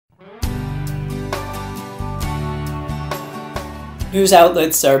News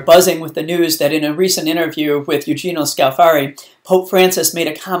outlets are buzzing with the news that in a recent interview with Eugenio Scalfari, Pope Francis made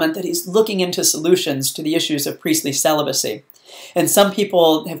a comment that he's looking into solutions to the issues of priestly celibacy. And some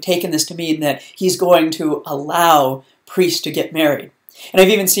people have taken this to mean that he's going to allow priests to get married. And I've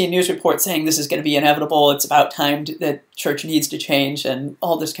even seen news reports saying this is going to be inevitable, it's about time that church needs to change, and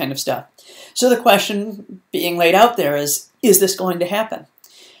all this kind of stuff. So the question being laid out there is this going to happen?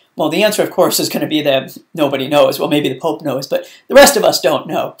 Well, the answer, of course, is going to be that nobody knows. Well, maybe the Pope knows, but the rest of us don't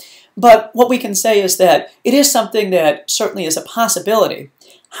know. But what we can say is that it is something that certainly is a possibility.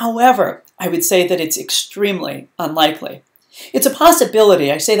 However, I would say that it's extremely unlikely. It's a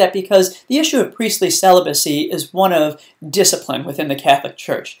possibility. I say that because the issue of priestly celibacy is one of discipline within the Catholic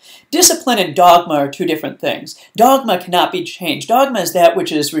Church. Discipline and dogma are two different things. Dogma cannot be changed. Dogma is that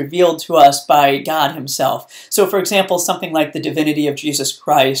which is revealed to us by God himself. So, for example, something like the divinity of Jesus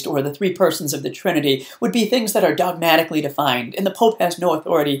Christ or the three persons of the Trinity would be things that are dogmatically defined, and the Pope has no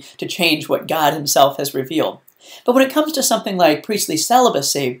authority to change what God himself has revealed. But when it comes to something like priestly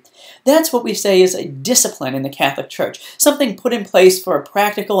celibacy, that's what we say is a discipline in the Catholic Church, something put in place for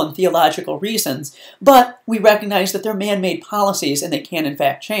practical and theological reasons, but we recognize that they're man-made policies and they can in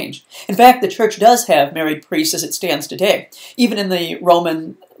fact change. In fact, the Church does have married priests as it stands today. Even in the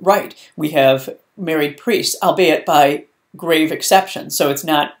Roman Rite, we have married priests, albeit by grave exceptions, so it's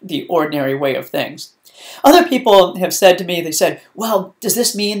not the ordinary way of things. Other people have said to me, they said, well, does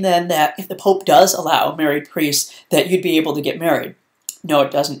this mean then that if the Pope does allow married priests that you'd be able to get married? No,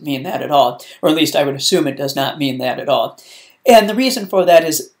 it doesn't mean that at all. Or at least I would assume it does not mean that at all. And the reason for that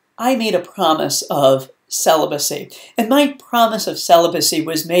is I made a promise of celibacy. And my promise of celibacy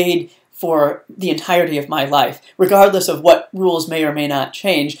was made for the entirety of my life. Regardless of what rules may or may not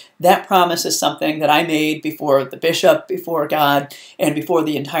change, that promise is something that I made before the bishop, before God, and before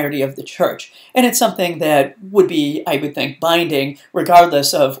the entirety of the Church. And it's something that would be, I would think, binding,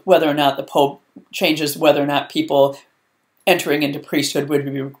 regardless of whether or not the Pope changes whether or not people entering into priesthood would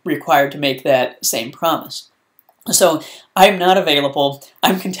be required to make that same promise. So I'm not available.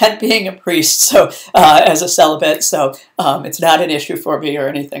 I'm content being a priest, so as a celibate, so it's not an issue for me or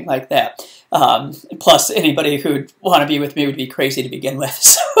anything like that. Plus, anybody who'd want to be with me would be crazy to begin with.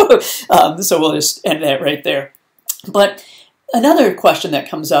 So we'll just end that right there. But another question that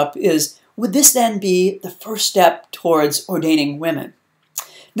comes up is, would this then be the first step towards ordaining women?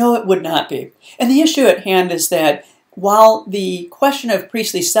 No, it would not be. And the issue at hand is that while the question of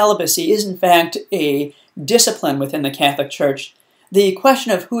priestly celibacy is in fact a discipline within the Catholic Church, the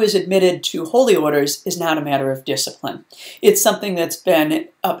question of who is admitted to holy orders is not a matter of discipline. It's something that's been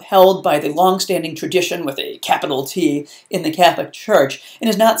upheld by the long-standing tradition with a capital T in the Catholic Church and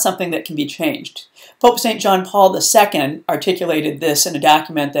is not something that can be changed. Pope St. John Paul II articulated this in a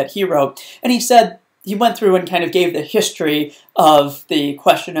document that he wrote, and he said, he went through and kind of gave the history of the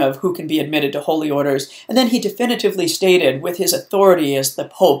question of who can be admitted to holy orders, and then he definitively stated, with his authority as the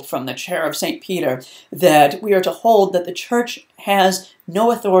Pope from the chair of St. Peter, that we are to hold that the Church has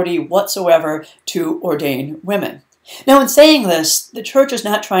no authority whatsoever to ordain women. Now, in saying this, the Church is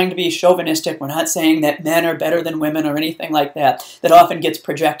not trying to be chauvinistic. We're not saying that men are better than women or anything like that often gets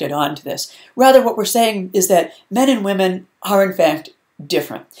projected onto this. Rather, what we're saying is that men and women are, in fact,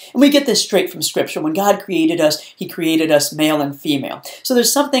 different. And we get this straight from Scripture. When God created us, he created us male and female. So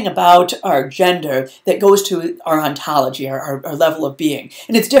there's something about our gender that goes to our ontology, our level of being.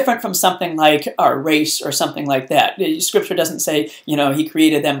 And it's different from something like our race or something like that. Scripture doesn't say, he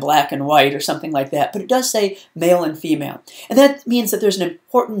created them black and white or something like that, but it does say male and female. And that means that there's an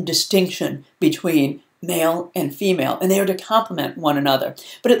important distinction between male and female, and they are to complement one another.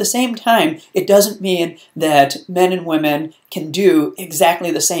 But at the same time, it doesn't mean that men and women can do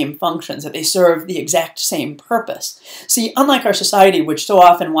exactly the same functions, that they serve the exact same purpose. See, unlike our society, which so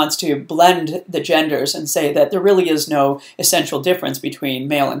often wants to blend the genders and say that there really is no essential difference between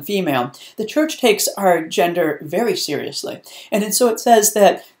male and female, the Church takes our gender very seriously. And so it says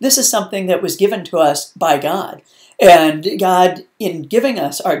that this is something that was given to us by God. And God, in giving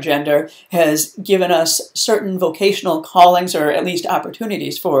us our gender, has given us certain vocational callings, or at least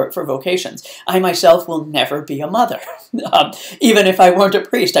opportunities for vocations. I myself will never be a mother. Even if I weren't a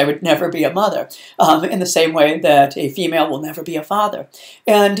priest, I would never be a mother. In the same way that a female will never be a father.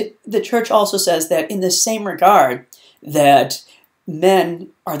 And the Church also says that in the same regard, that men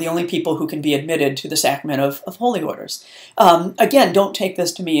are the only people who can be admitted to the sacrament of holy orders. Again, don't take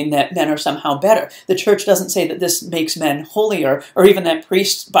this to mean that men are somehow better. The church doesn't say that this makes men holier, or even that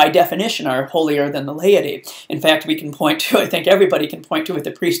priests, by definition, are holier than the laity. In fact, we can point to, I think everybody can point to with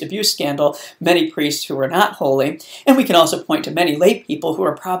the priest abuse scandal, many priests who are not holy, and we can also point to many lay people who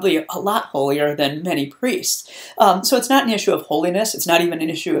are probably a lot holier than many priests. So it's not an issue of holiness, it's not even an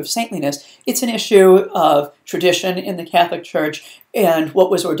issue of saintliness, it's an issue of tradition in the Catholic Church and what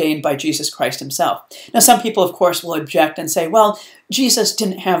was ordained by Jesus Christ himself. Now, some people, of course, will object and say, well, Jesus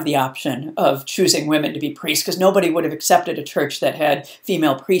didn't have the option of choosing women to be priests because nobody would have accepted a church that had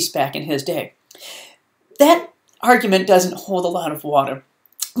female priests back in his day. That argument doesn't hold a lot of water.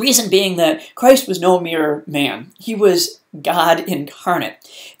 Reason being that Christ was no mere man. He was God incarnate.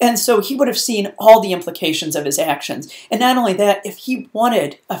 And so he would have seen all the implications of his actions. And not only that, if he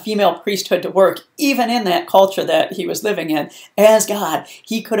wanted a female priesthood to work, even in that culture that he was living in, as God,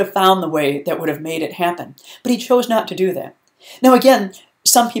 he could have found the way that would have made it happen. But he chose not to do that. Now again,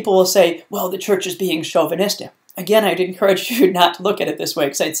 some people will say, well, the church is being chauvinistic. Again, I'd encourage you not to look at it this way,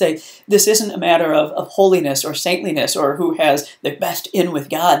 because I'd say this isn't a matter of holiness or saintliness or who has the best in with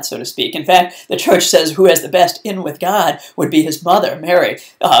God, so to speak. In fact, the church says who has the best in with God would be his mother, Mary,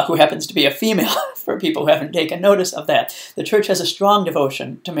 who happens to be a female, for people who haven't taken notice of that. The church has a strong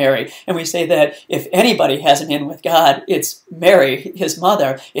devotion to Mary, and we say that if anybody has an in with God, it's Mary, his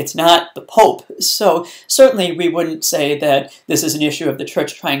mother. It's not the Pope. So certainly we wouldn't say that this is an issue of the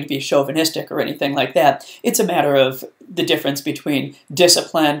church trying to be chauvinistic or anything like that. It's a matter of the difference between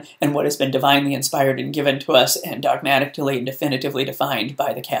discipline and what has been divinely inspired and given to us and dogmatically and definitively defined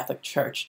by the Catholic Church.